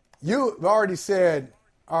 You've already said,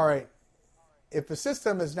 all right, if the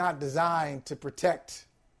system is not designed to protect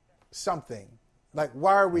something, like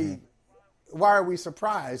why are we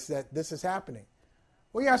surprised that this is happening?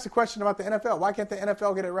 Well, you asked the question about the NFL. Why can't the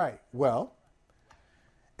NFL get it right? Well,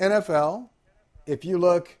 NFL, if you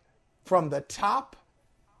look from the top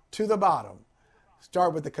to the bottom,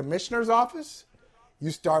 start with the commissioner's office,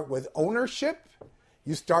 you start with ownership,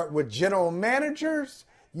 you start with general managers,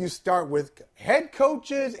 you start with head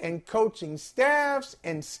coaches and coaching staffs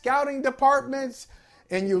and scouting departments,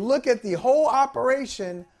 and you look at the whole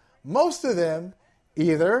operation. Most of them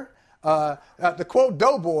either, to quote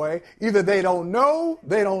Doughboy, either they don't know,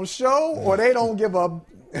 they don't show, or they don't give up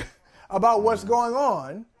about what's going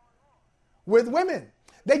on with women.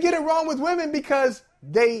 They get it wrong with women because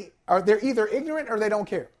they're either ignorant or they don't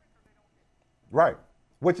care. Right.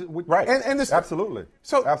 Right. And absolutely.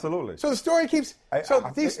 So absolutely. So the story keeps.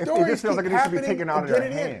 So these stories it just feels like it needs to be taken out of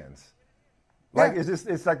their hands. Like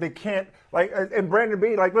it's like they can't and Brandon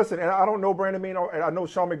Beane, listen, and I don't know Brandon Beane, and I know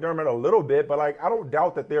Sean McDermott a little bit, but I don't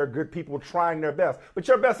doubt that they're good people trying their best. But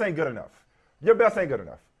your best ain't good enough. Your best ain't good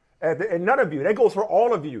enough. And none of you, that goes for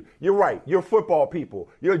all of you. You're right. You're football people.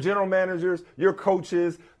 You're general managers. You're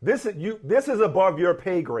coaches. This is above your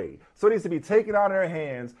pay grade. So it needs to be taken out of their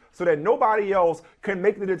hands so that nobody else can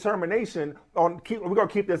make the determination on we're going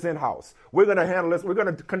to keep this in-house. We're going to handle this. We're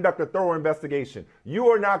going to conduct a thorough investigation. You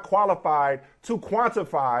are not qualified to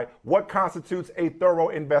quantify what constitutes a thorough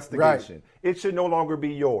investigation. Right. It should no longer be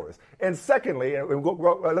yours. And secondly,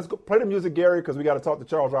 let's go play the music, Gary, because we got to talk to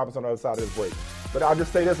Charles Robinson on the other side of this break. But I'll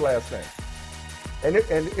just say this last thing. And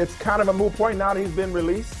it's kind of a moot point now that he's been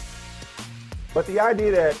released. But the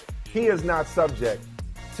idea that he is not subject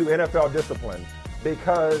to NFL discipline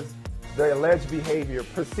because the alleged behavior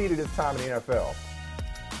preceded his time in the NFL,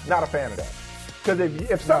 not a fan of that. Because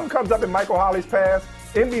if something comes up in Michael Holley's past,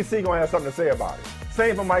 NBC going to have something to say about it.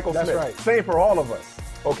 Same for Michael Smith. Right. Same for all of us.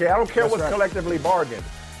 Okay, I don't care what's collectively bargained.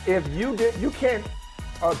 If you can't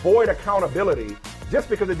avoid accountability just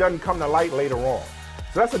because it doesn't come to light later on.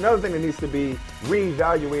 So that's another thing that needs to be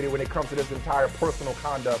reevaluated when it comes to this entire personal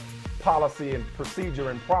conduct policy and procedure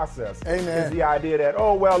and process. Amen. Is the idea that,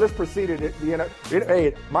 this preceded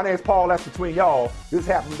hey, my name's Paul, that's between y'all. This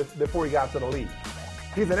happened before he got to the league.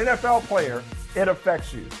 He's an NFL player. It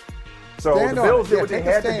affects you. So the Bills did what they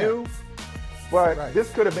had to do, but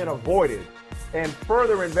this could have been avoided and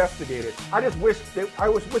further investigated. I wish the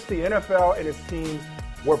NFL and its teams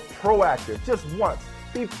were proactive. Just once.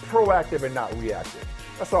 Be proactive and not reactive.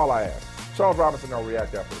 That's all I ask. Charles Robinson don't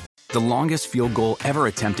react after. The longest field goal ever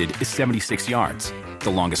attempted is 76 yards. The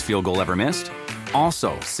longest field goal ever missed?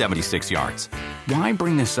 Also 76 yards. Why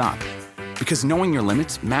bring this up? Because knowing your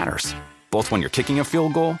limits matters, both when you're kicking a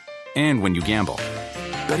field goal and when you gamble.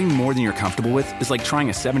 Betting more than you're comfortable with is like trying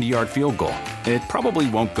a 70-yard field goal. It probably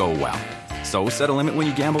won't go well. So set a limit when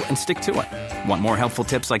you gamble and stick to it. Want more helpful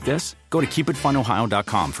tips like this? Go to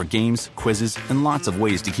keepitfunohio.com for games, quizzes, and lots of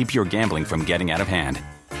ways to keep your gambling from getting out of hand.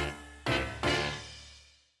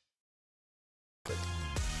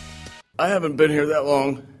 I haven't been here that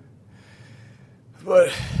long,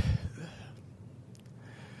 but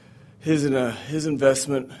his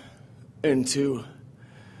investment into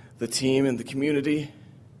the team and the community,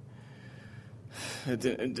 it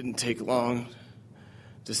didn't take long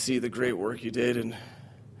to see the great work he did. And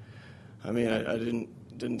I mean, I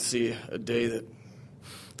didn't see a day that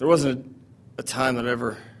there wasn't a time that I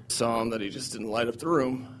ever saw him that he just didn't light up the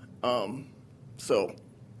room. So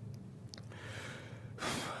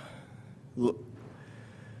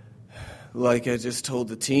like I just told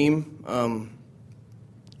the team,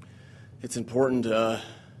 it's important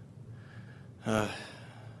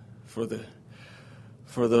for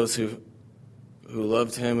those who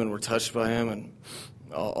loved him and were touched by him,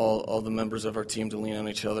 all the members of our team to lean on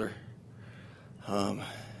each other.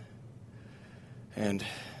 And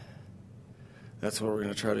that's what we're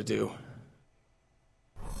going to try to do.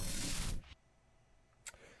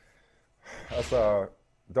 That's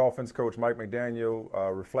Dolphins coach Mike McDaniel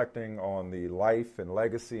reflecting on the life and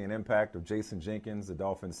legacy and impact of Jason Jenkins, the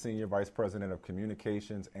Dolphins Senior Vice President of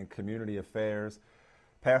Communications and Community Affairs.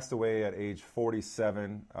 Passed away at age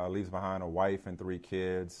 47, leaves behind a wife and 3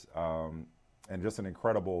 kids, and just an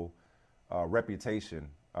incredible reputation.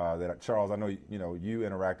 That Charles, I know you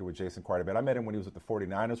interacted with Jason quite a bit. I met him when he was with the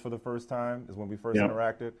 49ers for the first time, is when we first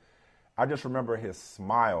interacted. I just remember his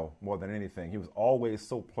smile more than anything. He was always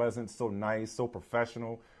so pleasant, so nice, so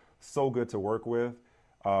professional, so good to work with.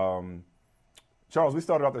 Charles, we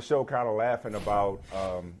started off the show kind of laughing about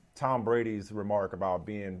Tom Brady's remark about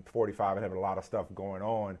being 45 and having a lot of stuff going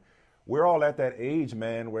on. We're all at that age,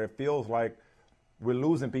 man, where it feels like we're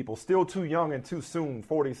losing people. Still too young and too soon,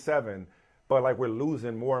 47, but like we're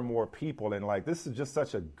losing more and more people. And like this is just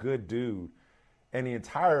such a good dude. And the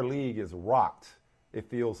entire league is rocked, it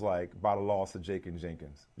feels like, by the loss of Jason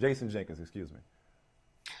Jenkins.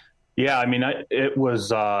 Yeah, I mean,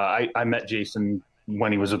 I met Jason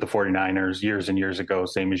when he was with the 49ers years and years ago,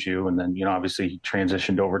 same as you. And then, obviously he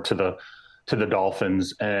transitioned over to the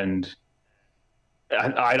Dolphins. And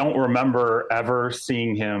I don't remember ever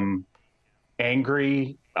seeing him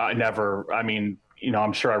angry. I'm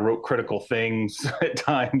sure I wrote critical things at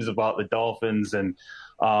times about the Dolphins, and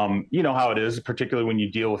you know how it is, particularly when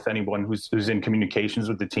you deal with anyone who's in communications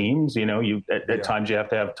with the teams. At times you have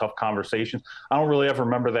to have tough conversations. I don't really ever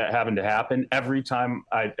remember that having to happen. Every time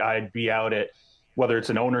I'd be out at, whether it's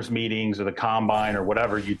an owners meetings or the combine or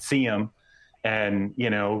whatever, you'd see him, and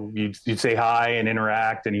you'd say hi and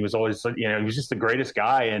interact, and he was always, he was just the greatest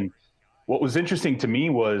guy. And what was interesting to me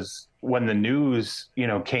was when the news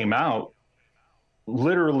came out,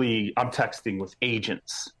 literally I'm texting with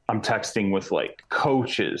agents, I'm texting with like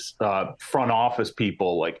coaches, front office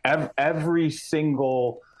people, like every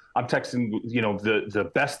single, I'm texting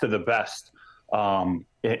the best of the best in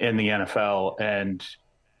the NFL, and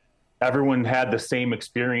everyone had the same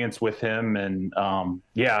experience with him. And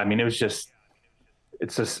it was just,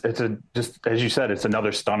 it's as you said, it's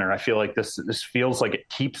another stunner. I feel like this feels like it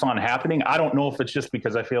keeps on happening. I don't know if it's just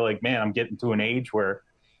because I feel like, man, I'm getting to an age where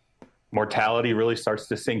mortality really starts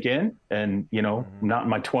to sink in, and not in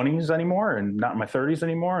my 20s anymore and not in my 30s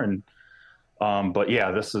anymore. And but yeah,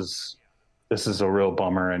 this is a real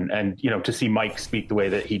bummer. And to see Mike speak the way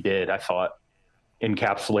that he did, I thought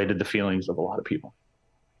encapsulated the feelings of a lot of people.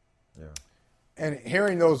 Yeah. And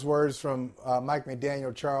hearing those words from Mike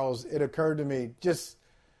McDaniel, Charles, it occurred to me just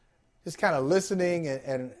kind of listening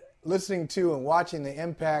and listening to and watching the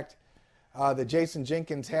impact that Jason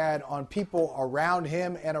Jenkins had on people around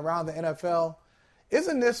him and around the NFL.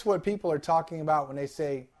 Isn't this what people are talking about when they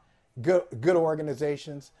say good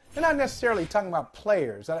organizations? They're not necessarily talking about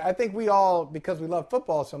players. I think we all, because we love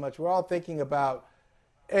football so much, we're all thinking about,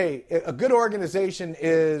 hey, a good organization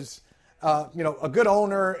is a good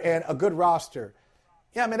owner and a good roster.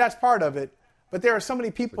 Yeah, I mean, that's part of it. But there are so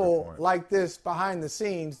many people like this behind the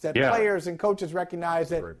scenes that players and coaches recognize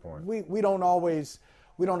that we don't always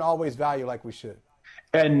value like we should.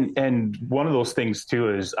 And one of those things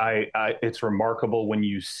too is it's remarkable when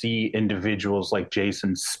you see individuals like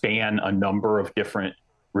Jason span a number of different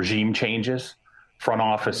regime changes, front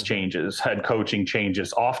office changes, head coaching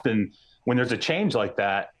changes. Often when there's a change like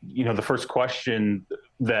that, the first question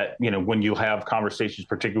that, when you have conversations,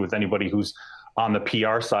 particularly with anybody who's on the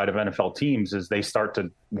PR side of NFL teams, is they start to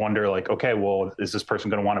wonder like, okay, well, is this person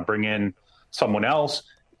going to want to bring in someone else?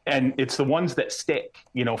 And it's the ones that stick,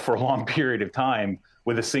 for a long period of time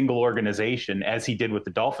with a single organization, as he did with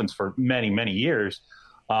the Dolphins for many, many years,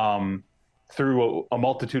 through a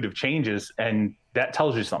multitude of changes. And that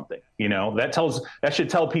tells you something, that should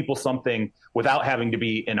tell people something without having to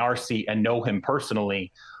be in our seat and know him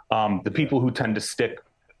personally. The people who tend to stick,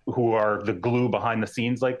 who are the glue behind the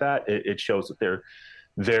scenes like that, it shows that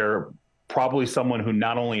they're probably someone who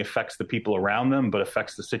not only affects the people around them, but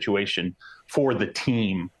affects the situation for the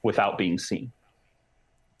team without being seen.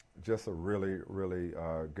 Just a really, really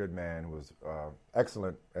good man. Was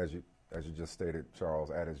excellent, as you just stated, Charles,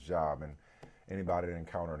 at his job, and anybody that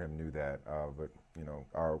encountered him knew that. But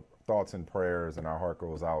our thoughts and prayers and our heart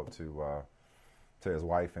goes out to his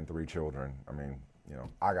wife and 3 children. I mean,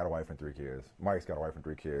 I got a wife and 3 kids. Mike's got a wife and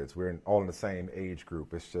 3 kids. We're all in the same age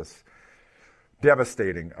group. It's just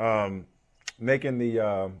devastating. Making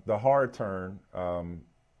the hard turn,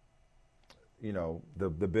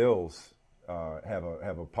 the Bills have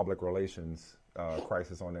a public relations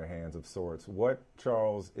crisis on their hands of sorts. What,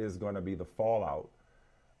 Charles, is going to be the fallout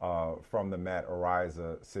from the Matt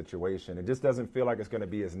Araiza situation. It just doesn't feel like it's going to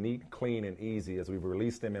be as neat, clean, and easy as we've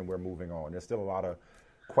released him and we're moving on. There's still a lot of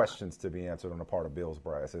questions to be answered on the part of Bills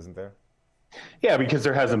brass, isn't there? Yeah, because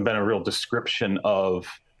there hasn't been a real description of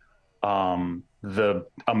the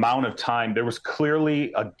amount of time. There was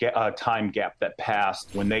clearly a time gap that passed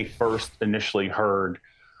when they first initially heard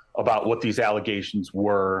about what these allegations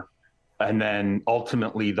were, and then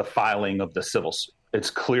ultimately the filing of the civil suit. It's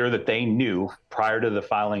clear that they knew prior to the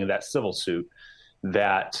filing of that civil suit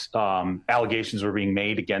that allegations were being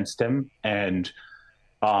made against him, and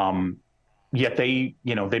yet they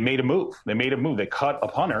made a move. They cut a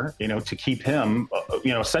punter, to keep him,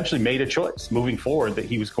 essentially made a choice moving forward that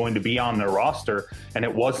he was going to be on their roster. And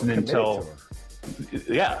it wasn't until,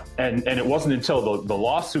 and it wasn't until the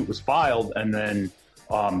lawsuit was filed and then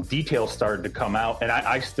details started to come out. And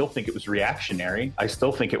I still think it was reactionary. I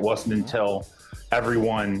still think it wasn't until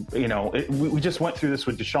everyone, we just went through this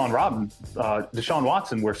with Deshaun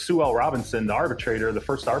Watson, where Sue L. Robinson, the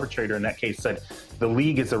first arbitrator in that case, said the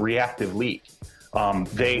league is a reactive league.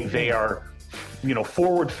 They are,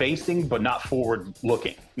 forward facing, but not forward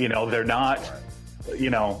looking. They're not,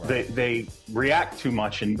 they react too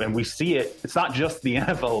much, and we see it. It's not just the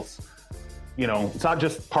NFL's, it's not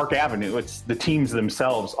just Park Avenue. It's the teams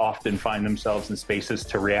themselves often find themselves in spaces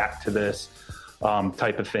to react to this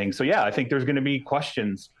type of thing. So yeah, I think there's going to be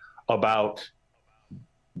questions about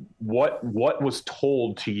what was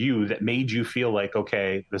told to you that made you feel like,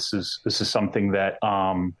 okay, this is something that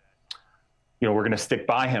we're going to stick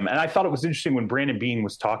by him. And I thought it was interesting when Brandon Beane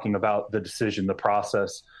was talking about the decision, the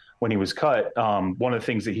process when he was cut. One of the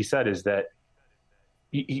things that he said is that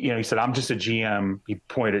he said, I'm just a GM. He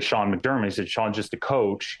pointed at Sean McDermott. He said, Sean's just a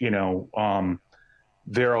coach.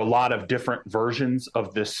 There are a lot of different versions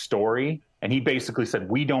of this story. And he basically said,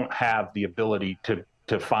 we don't have the ability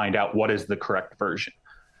to find out what is the correct version.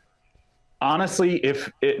 Honestly,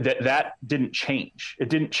 if that didn't change, it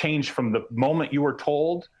didn't change from the moment you were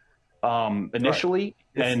told initially,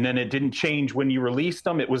 right. And then it didn't change when you released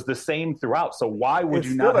them. It was the same throughout. So why would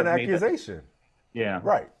you not have made that? It's still an accusation. Yeah.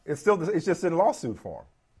 Right. It's just in lawsuit form.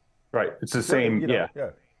 Right. It's the same. Yeah.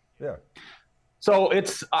 So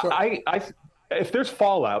if there's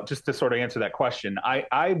fallout, just to sort of answer that question,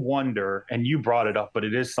 I wonder, and you brought it up, but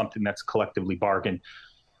it is something that's collectively bargained.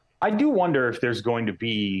 I do wonder if there's going to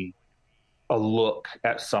be a look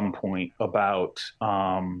at some point about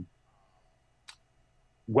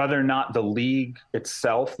whether or not the league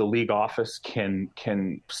itself, the league office can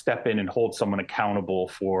step in and hold someone accountable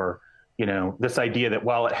for, this idea that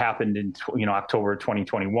while it happened in, October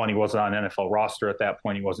 2021, he wasn't on an NFL roster at that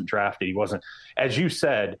point. He wasn't drafted. He wasn't, as you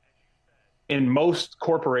said, in most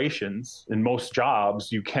corporations, in most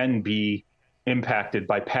jobs, you can be impacted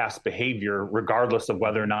by past behavior, regardless of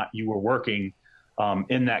whether or not you were working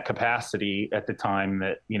in that capacity at the time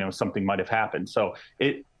that, something might have happened. So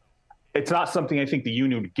it's not something I think the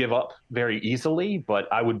union would give up very easily, but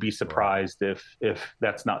I would be surprised if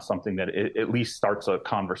that's not something that it at least starts a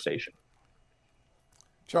conversation.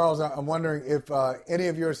 Charles, I'm wondering if any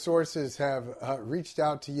of your sources have reached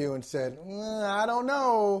out to you and said, I don't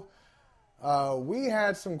know. We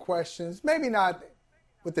had some questions, maybe not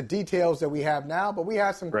with the details that we have now, but we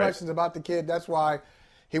had some questions about the kid. That's why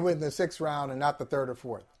he went in the 6th round and not the 3rd or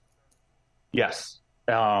 4th. Yes.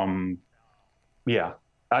 Yeah.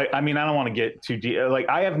 I mean, I don't want to get too deep.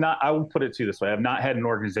 I will put it to you this way. I have not had an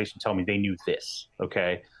organization tell me they knew this.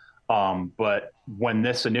 Okay. But when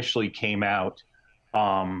this initially came out,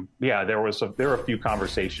 there were a few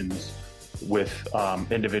conversations with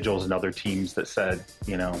individuals and other teams that said,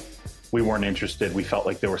 we weren't interested. We felt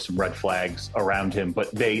like there were some red flags around him,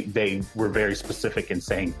 but they were very specific in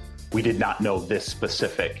saying we did not know this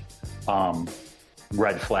specific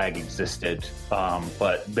red flag existed,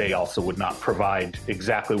 but they also would not provide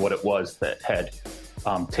exactly what it was that had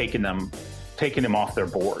taken him off their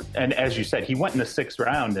board. And as you said, he went in the 6th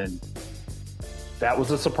round, and that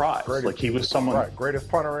was a surprise. He was someone greatest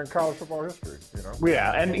punter in college football history.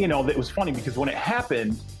 Yeah, and it was funny because when it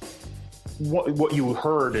happened, what you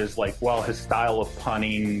heard is his style of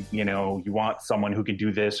punting. You want someone who can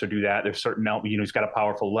do this or do that. There's certain he's got a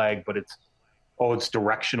powerful leg, but it's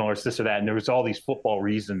directional or it's this or that. And there was all these football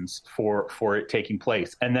reasons for it taking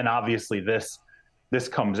place. And then obviously this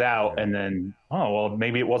comes out, and then,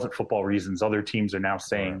 maybe it wasn't football reasons. Other teams are now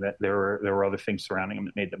saying that there were other things surrounding him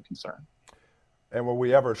that made them concerned. And will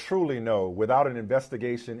we ever truly know, without an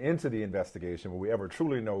investigation into the investigation, will we ever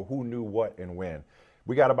truly know who knew what and when?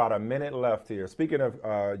 We got about a minute left here. Speaking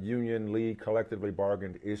of union, league, collectively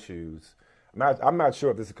bargained issues, I'm not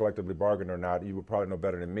sure if this is collectively bargained or not. You would probably know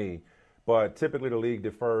better than me. But typically the league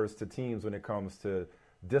defers to teams when it comes to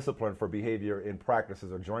discipline for behavior in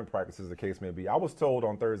practices or joint practices, the case may be. I was told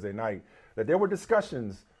on Thursday night that there were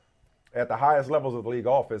discussions at the highest levels of the league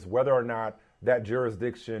office whether or not that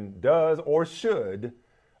jurisdiction does or should,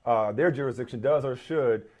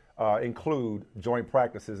 include joint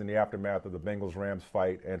practices in the aftermath of the Bengals-Rams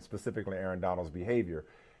fight and specifically Aaron Donald's behavior.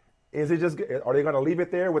 Are they going to leave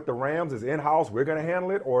it there with the Rams as in-house, we're going to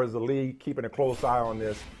handle it, or is the league keeping a close eye on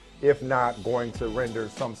this, if not going to render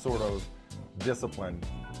some sort of discipline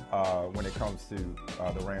when it comes to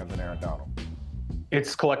the Rams and Aaron Donald?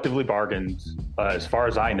 It's collectively bargained. As far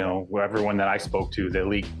as I know, everyone that I spoke to, the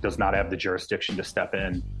league does not have the jurisdiction to step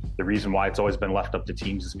in. The reason why it's always been left up to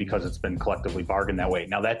teams is because it's been collectively bargained that way.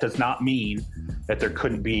 Now, that does not mean that there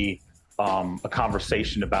couldn't be a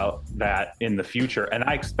conversation about that in the future. And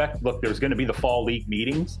I expect, look, there's going to be the fall league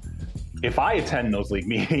meetings. If I attend those league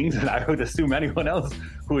meetings, and I would assume anyone else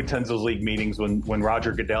who attends those league meetings, when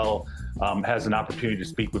Roger Goodell has an opportunity to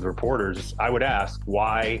speak with reporters, I would ask,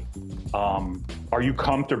 why are you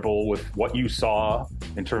comfortable with what you saw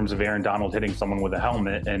in terms of Aaron Donald hitting someone with a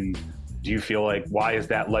helmet? And do you feel like, why is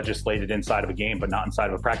that legislated inside of a game but not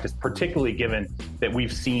inside of a practice, particularly given that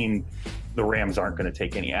we've seen the Rams aren't going to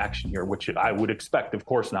take any action here, which I would expect. Of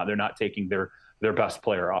course not. They're not taking their best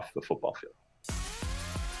player off the football field.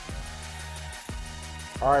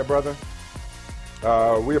 All right, brother.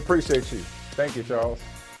 We appreciate you. Thank you, Charles.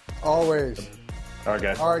 Always. All right,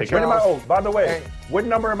 guys. All right, Charles. By the way, what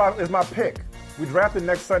number is my pick? We drafted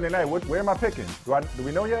next Sunday night. Where am I picking? Do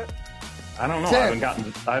we know yet? I don't know. 10.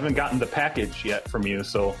 I haven't gotten the package yet from you,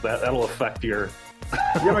 so that'll affect your.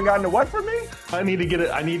 You haven't gotten the what from me? I need to get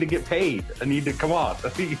it. I need to get paid. Come on. I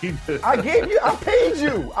paid you.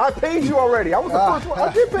 I paid you already. I was the first one.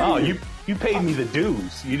 I did pay you. No, you paid me the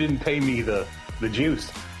dues. You didn't pay me the juice.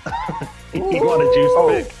 You want a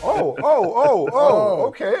juice pick?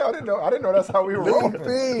 Okay. I didn't know that's how we were rolling.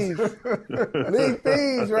 League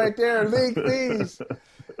fees right there. League fees.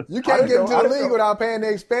 You can't get into the league without paying the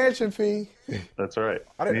expansion fee. That's right.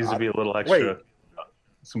 It needs to be a little extra.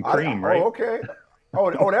 Some cream, right? Oh, okay.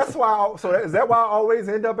 That's why. Is that why I always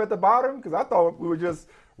end up at the bottom? Because I thought we were just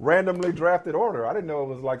randomly drafted order. I didn't know it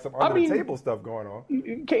was like some under the table stuff going on.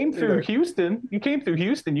 You came through Houston. You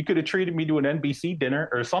could have treated me to an NBC dinner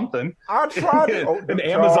or something. I tried an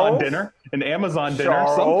Amazon dinner.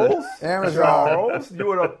 Charles, something. Amazon. Charles, you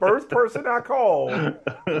were the first person I called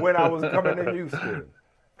when I was coming to Houston.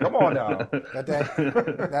 Come on now. Got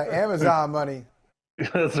that Amazon money.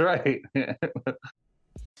 That's right.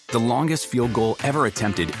 The longest field goal ever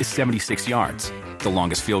attempted is 76 yards. The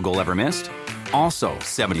longest field goal ever missed? Also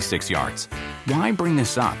 76 yards. Why bring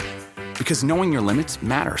this up? Because knowing your limits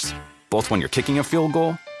matters, both when you're kicking a field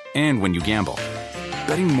goal and when you gamble.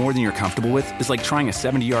 Betting more than you're comfortable with is like trying a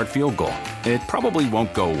 70-yard field goal. It probably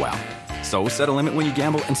won't go well. So set a limit when you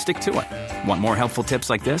gamble and stick to it. Want more helpful tips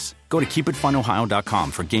like this? Go to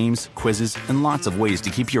keepitfunohio.com for games, quizzes, and lots of ways to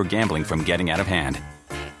keep your gambling from getting out of hand.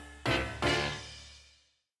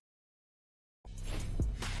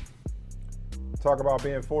 Talk about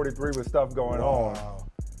being 43 with stuff going on.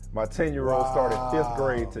 My 10-year-old started 5th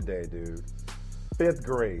grade today, dude. 5th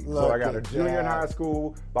grade. So I got a junior in high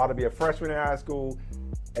school, about to be a freshman in high school,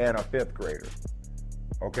 and a 5th grader.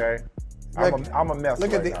 Okay? I'm a mess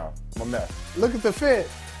now. I'm a mess. Look at the fit.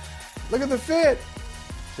 Look at the fit.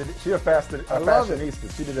 She a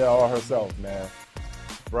fashionista. She did it all herself, man.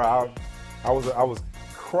 Bro, I was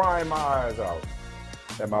crying my eyes out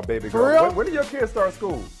at my baby girl. For real? When do your kids start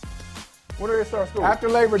school? When do they start school? After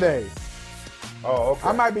Labor Day. Oh, okay.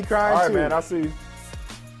 I might be crying too. All right, man. I see.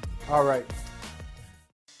 All right.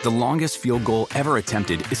 The longest field goal ever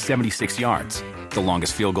attempted is 76 yards. The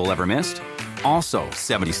longest field goal ever missed? Also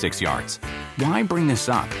 76 yards. Why bring this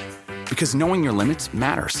up? Because knowing your limits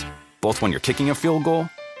matters, both when you're kicking a field goal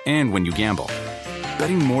and when you gamble.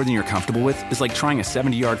 Betting more than you're comfortable with is like trying a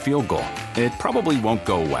 70-yard field goal. It probably won't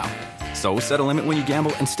go well. So set a limit when you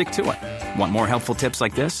gamble and stick to it. Want more helpful tips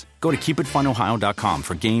like this? Go to keepitfunohio.com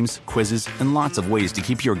for games, quizzes, and lots of ways to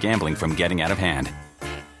keep your gambling from getting out of hand.